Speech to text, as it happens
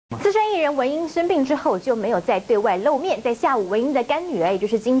资深艺人文英生病之后就没有再对外露面。在下午，文英的干女儿，也就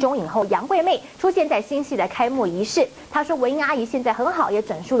是金钟影后杨贵媚出现在新戏的开幕仪式。她说，文英阿姨现在很好，也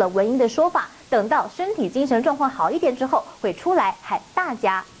转述了文英的说法，等到身体精神状况好一点之后，会出来和大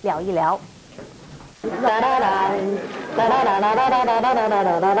家聊一聊。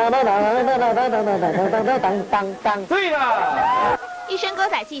 对了。 一身歌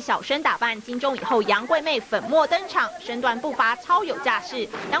仔戏小生打扮，金钟以后杨贵媚粉墨登场，身段步伐超有架势。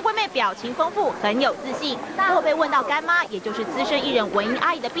杨贵媚表情丰富，很有自信。不过被问到干妈，也就是资深艺人文英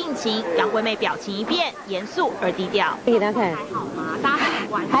阿姨的病情，杨贵媚表情一变，严肃而低调。给他看，还好吗？大家很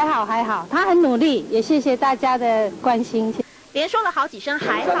关心。还好，她很努力，也谢谢大家的关心。 连说了好几声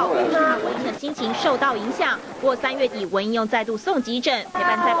还好，表示他文英的心情受到影响。不过3月底，文英又再度送急诊，陪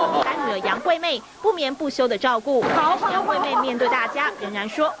伴在旁干女儿杨贵媚不眠不休的照顾。杨贵媚面对大家，仍然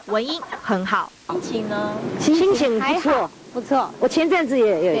说文英很好。心情呢？心情不错。我前阵子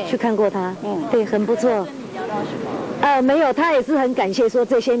也去看过她，对，很不错。跟你聊到什么？没有，她也是很感谢说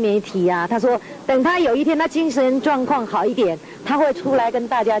这些媒体啊。她说等她有一天她精神状况好一点，她会出来跟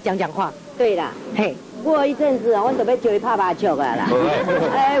大家讲讲话。对啦，嘿。 过一阵子，我准备就拍把球啦。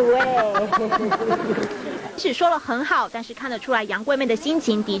哎喂！只说了很好，但是看得出来杨贵媚的心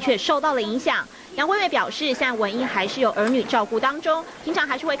情的确受到了影响。杨贵媚表示，现在文英还是有儿女照顾当中，平常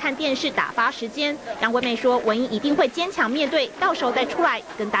还是会看电视打发时间。杨贵媚说，文英一定会坚强面对，到时候再出来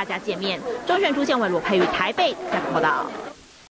跟大家见面。中选朱建伟、罗佩瑜台北采访报道。